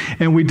year,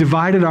 and we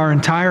divided our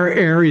entire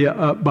area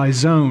up by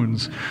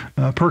zones.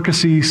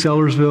 Percy,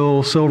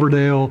 Sellersville,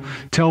 Silverdale,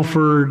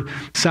 Telford,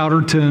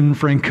 Souderton,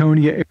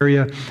 Franconia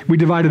area. We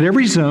divided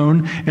every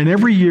zone, and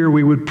every year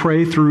we would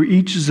pray through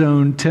each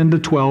zone 10 to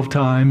 12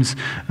 times,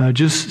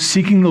 just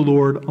seeking the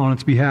Lord on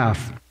its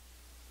behalf.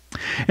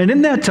 And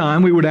in that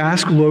time, we would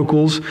ask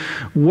locals,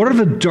 what are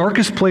the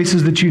darkest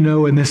places that you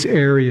know in this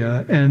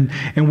area? And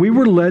we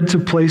were led to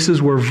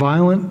places where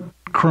violent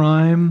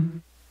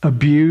crime,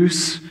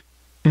 abuse,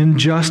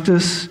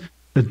 injustice,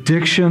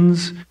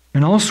 addictions,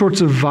 and all sorts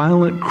of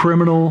violent,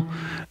 criminal,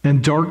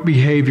 and dark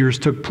behaviors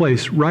took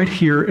place right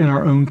here in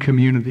our own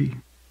community.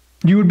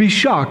 You would be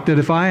shocked that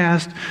if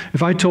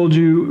I told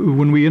you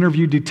when we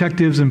interviewed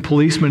detectives and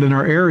policemen in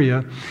our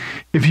area,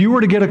 if you were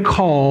to get a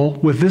call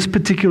with this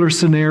particular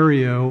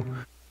scenario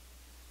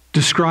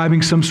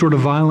describing some sort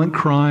of violent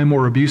crime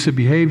or abusive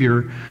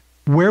behavior,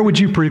 where would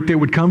you predict it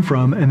would come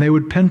from? And they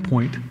would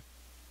pinpoint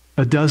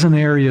a dozen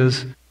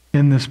areas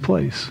in this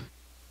place.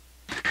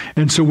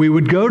 And so we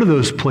would go to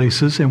those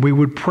places and we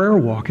would prayer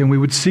walk and we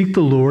would seek the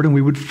Lord and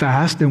we would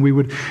fast and we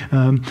would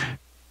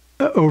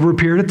over a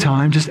period of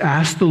time, just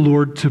ask the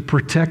Lord to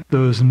protect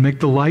those and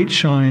make the light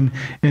shine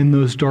in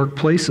those dark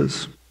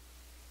places.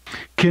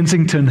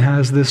 Kensington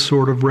has this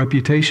sort of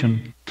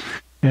reputation.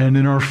 And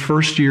in our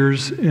first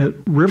years at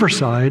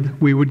Riverside,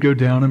 we would go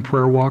down and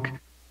prayer walk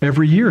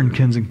every year in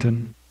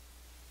Kensington.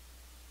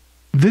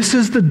 This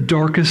is the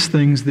darkest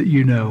things that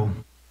you know.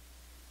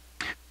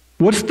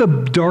 What's the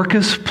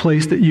darkest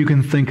place that you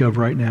can think of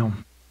right now?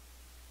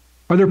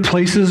 Are there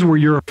places where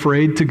you're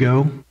afraid to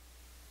go?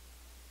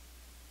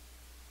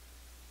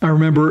 I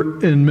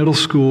remember in middle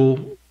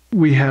school,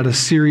 we had a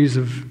series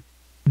of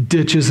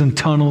ditches and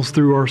tunnels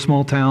through our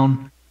small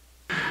town.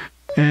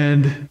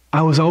 And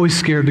I was always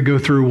scared to go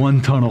through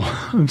one tunnel.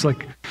 It was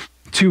like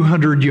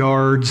 200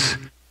 yards,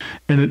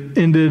 and it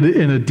ended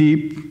in a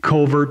deep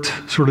culvert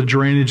sort of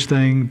drainage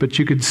thing. But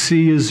you could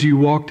see as you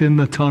walked in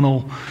the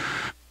tunnel,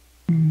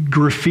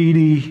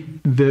 graffiti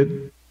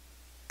that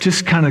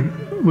just kind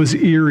of was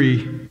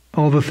eerie,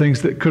 all the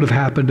things that could have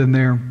happened in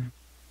there.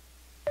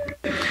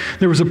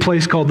 There was a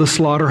place called the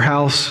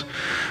Slaughterhouse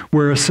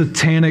where a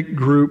satanic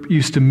group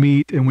used to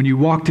meet, and when you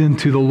walked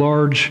into the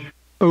large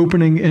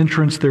opening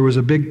entrance, there was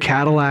a big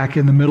Cadillac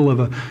in the middle of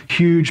a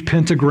huge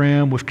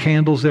pentagram with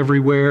candles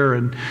everywhere,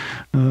 and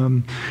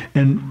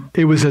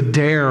it was a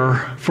dare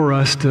for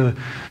us to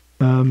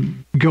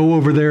go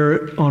over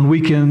there on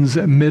weekends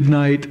at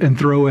midnight and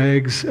throw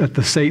eggs at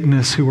the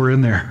Satanists who were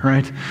in there,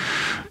 right?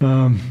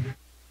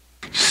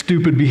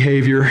 Stupid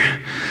behavior.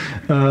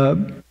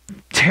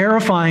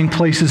 Terrifying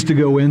places to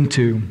go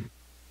into.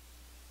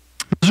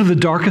 Those are the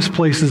darkest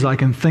places I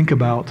can think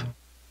about.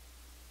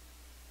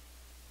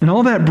 And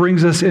all that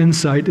brings us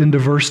insight into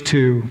verse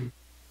 2.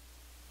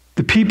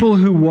 The people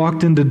who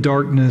walked into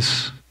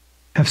darkness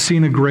have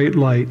seen a great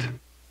light.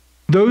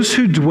 Those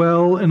who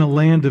dwell in a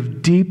land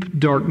of deep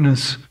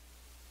darkness,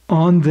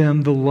 on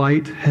them the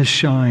light has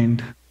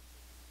shined.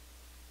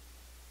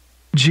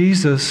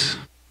 Jesus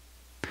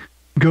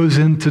goes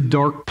into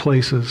dark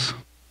places.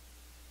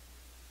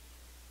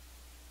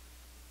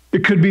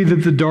 It could be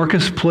that the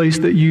darkest place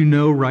that you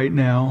know right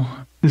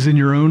now is in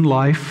your own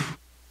life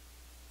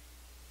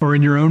or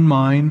in your own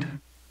mind.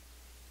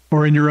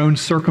 or in your own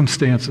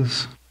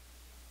circumstances.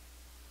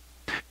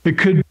 It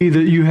could be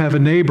that you have a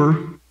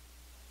neighbor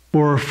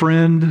or a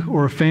friend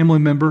or a family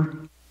member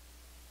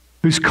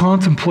who's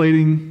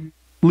contemplating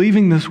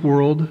leaving this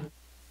world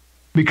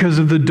because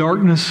of the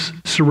darkness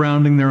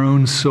surrounding their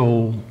own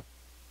soul.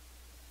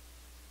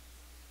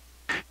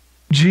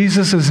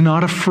 Jesus is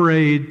not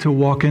afraid to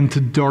walk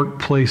into dark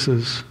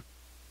places.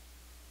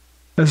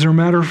 As a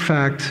matter of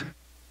fact,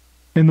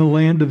 in the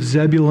land of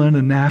Zebulun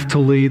and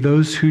Naphtali,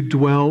 those who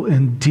dwell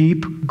in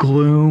deep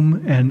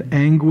gloom and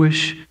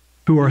anguish,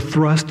 who are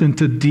thrust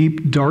into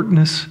deep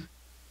darkness,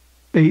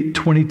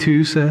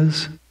 8:22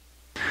 says,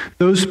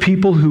 those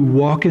people who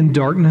walk in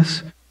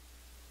darkness,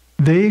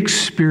 they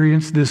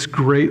experience this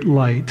great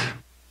light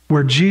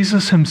where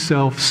Jesus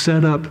himself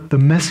set up the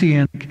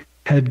messianic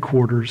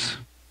headquarters.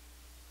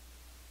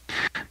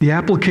 The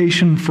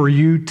application for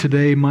you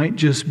today might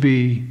just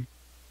be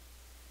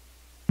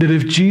that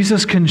if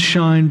Jesus can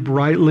shine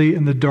brightly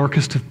in the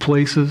darkest of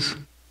places,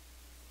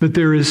 that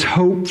there is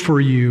hope for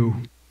you,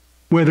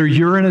 whether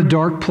you're in a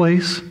dark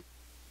place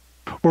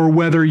or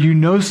whether you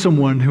know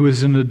someone who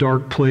is in a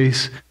dark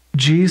place.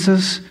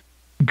 Jesus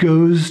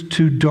goes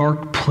to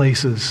dark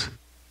places.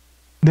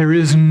 There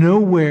is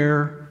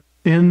nowhere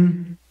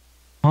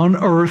on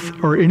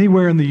earth or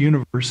anywhere in the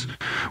universe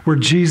where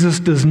Jesus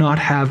does not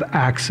have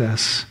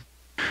access.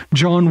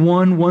 John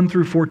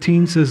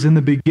 1:1-14 says, in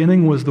the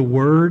beginning was the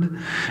Word,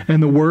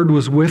 and the Word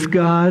was with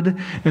God,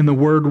 and the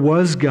Word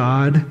was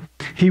God.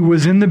 He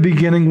was in the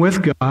beginning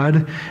with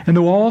God, and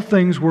though all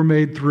things were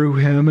made through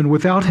him, and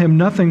without him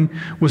nothing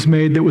was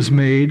made that was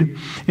made.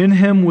 In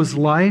him was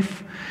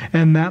life,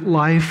 and that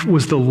life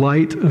was the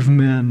light of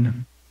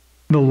men.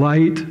 The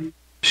light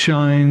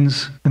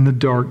shines in the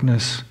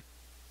darkness,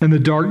 and the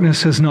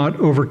darkness has not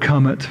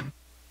overcome it.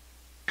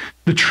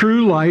 The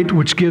true light,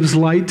 which gives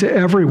light to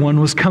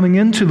everyone, was coming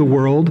into the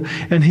world,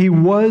 and he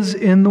was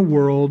in the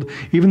world,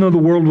 even though the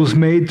world was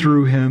made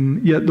through him,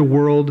 yet the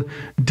world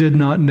did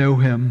not know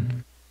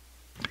him.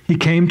 He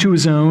came to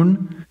his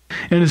own,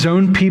 and his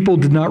own people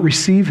did not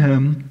receive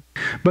him.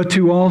 But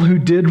to all who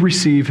did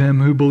receive him,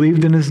 who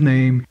believed in his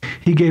name,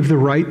 he gave the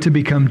right to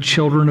become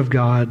children of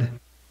God,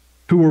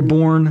 who were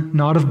born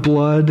not of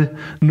blood,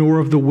 nor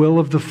of the will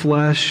of the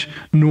flesh,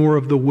 nor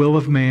of the will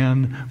of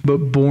man,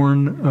 but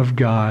born of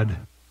God.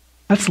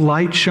 That's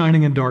light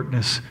shining in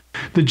darkness.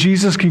 That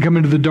Jesus can come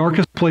into the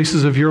darkest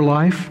places of your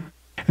life,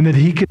 and that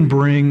he can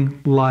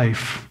bring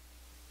life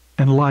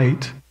and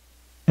light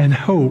and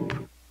hope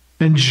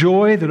and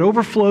joy that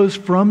overflows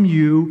from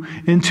you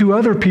into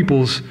other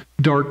people's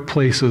dark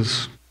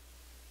places.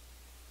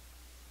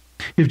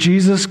 If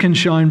Jesus can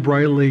shine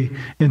brightly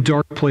in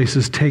dark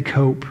places, take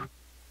hope.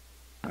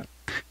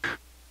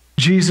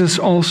 Jesus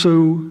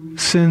also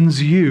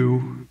sends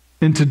you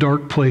into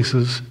dark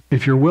places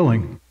if you're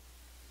willing.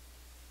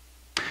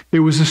 It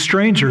was a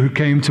stranger who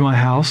came to my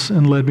house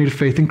and led me to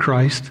faith in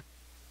Christ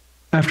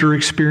after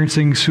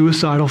experiencing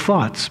suicidal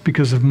thoughts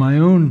because of my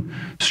own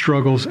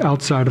struggles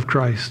outside of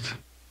Christ.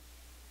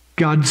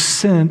 God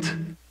sent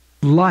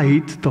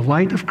light, the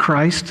light of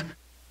Christ,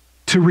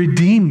 to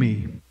redeem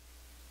me.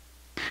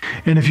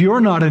 And if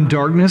you're not in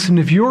darkness and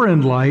if you're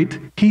in light,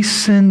 he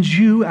sends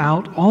you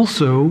out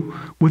also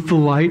with the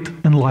light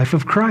and life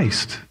of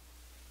Christ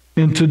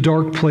into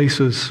dark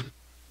places.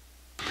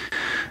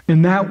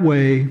 In that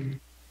way,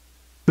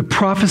 the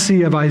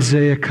prophecy of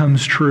Isaiah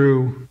comes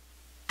true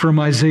from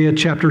Isaiah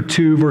chapter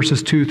 2,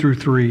 verses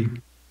 2-3.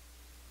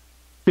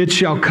 It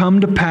shall come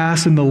to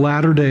pass in the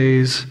latter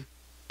days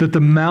that the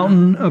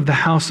mountain of the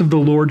house of the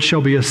Lord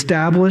shall be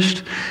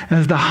established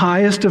as the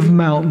highest of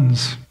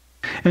mountains,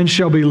 and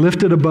shall be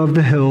lifted above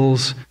the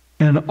hills,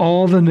 and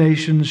all the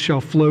nations shall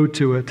flow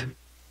to it.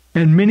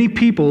 And many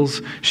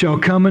peoples shall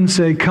come and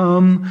say,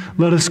 come,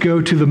 let us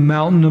go to the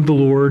mountain of the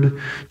Lord,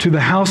 to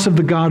the house of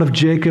the God of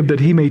Jacob,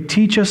 that he may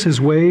teach us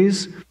his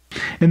ways,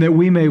 and that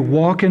we may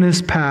walk in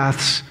his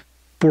paths.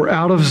 For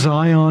out of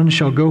Zion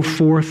shall go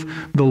forth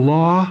the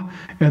law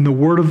and the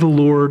word of the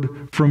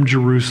Lord from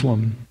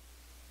Jerusalem.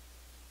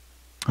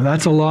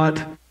 That's a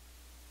lot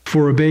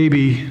for a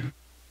baby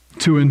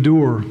to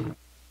endure,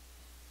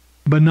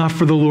 but not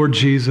for the Lord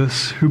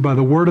Jesus, who by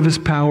the word of his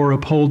power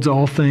upholds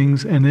all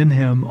things, and in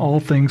him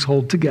all things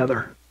hold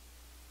together.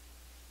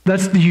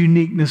 That's the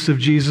uniqueness of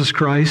Jesus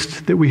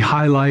Christ that we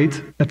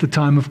highlight at the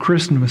time of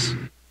Christmas,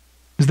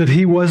 is that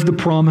he was the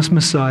promised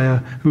Messiah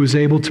who is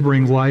able to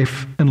bring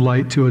life and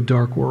light to a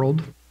dark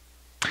world.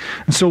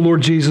 And so,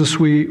 Lord Jesus,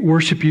 we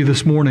worship you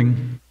this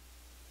morning.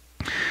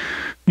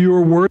 You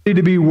are worthy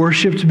to be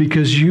worshiped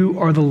because you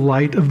are the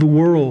light of the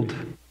world.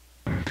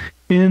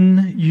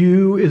 In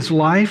you is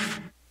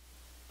life,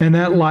 and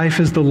that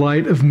life is the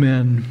light of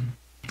men.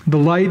 The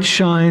light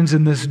shines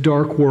in this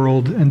dark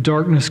world, and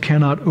darkness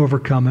cannot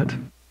overcome it.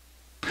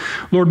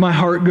 Lord, my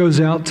heart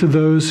goes out to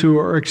those who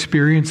are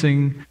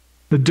experiencing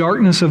the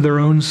darkness of their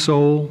own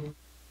soul,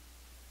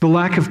 the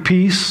lack of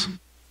peace,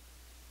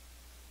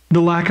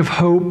 the lack of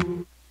hope,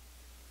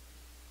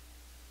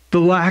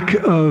 the lack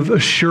of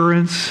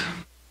assurance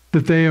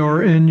that they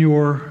are in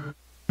your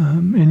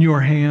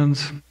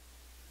hands,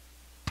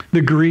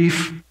 the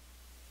grief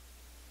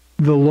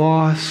the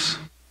loss,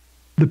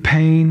 the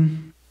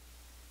pain.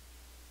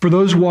 For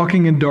those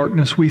walking in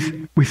darkness, we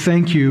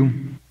thank you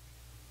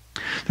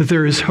that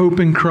there is hope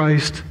in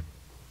Christ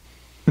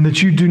and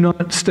that you do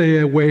not stay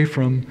away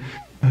from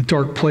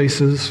dark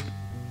places,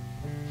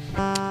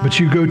 but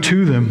you go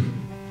to them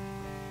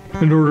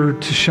in order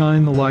to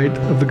shine the light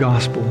of the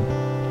gospel.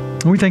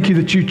 And we thank you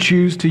that you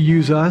choose to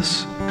use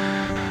us.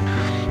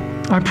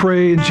 I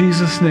pray in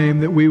Jesus'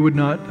 name that we would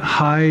not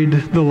hide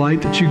the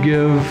light that you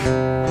give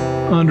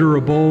under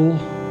a bowl.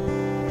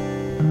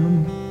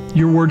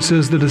 Your word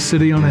says that a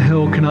city on a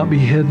hill cannot be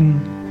hidden.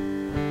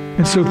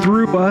 And so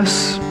through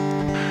us,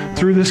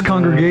 through this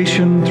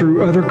congregation,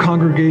 through other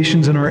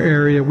congregations in our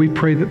area, we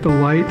pray that the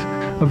light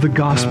of the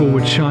gospel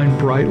would shine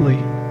brightly.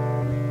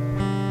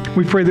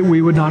 We pray that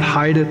we would not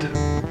hide it,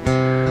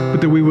 but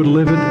that we would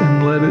live it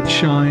and let it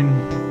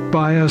shine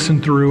by us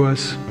and through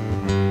us.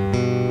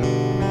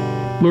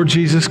 Lord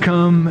Jesus,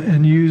 come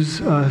and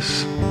use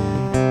us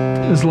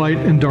as light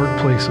in dark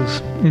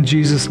places. In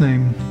Jesus'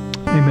 name,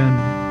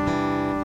 amen.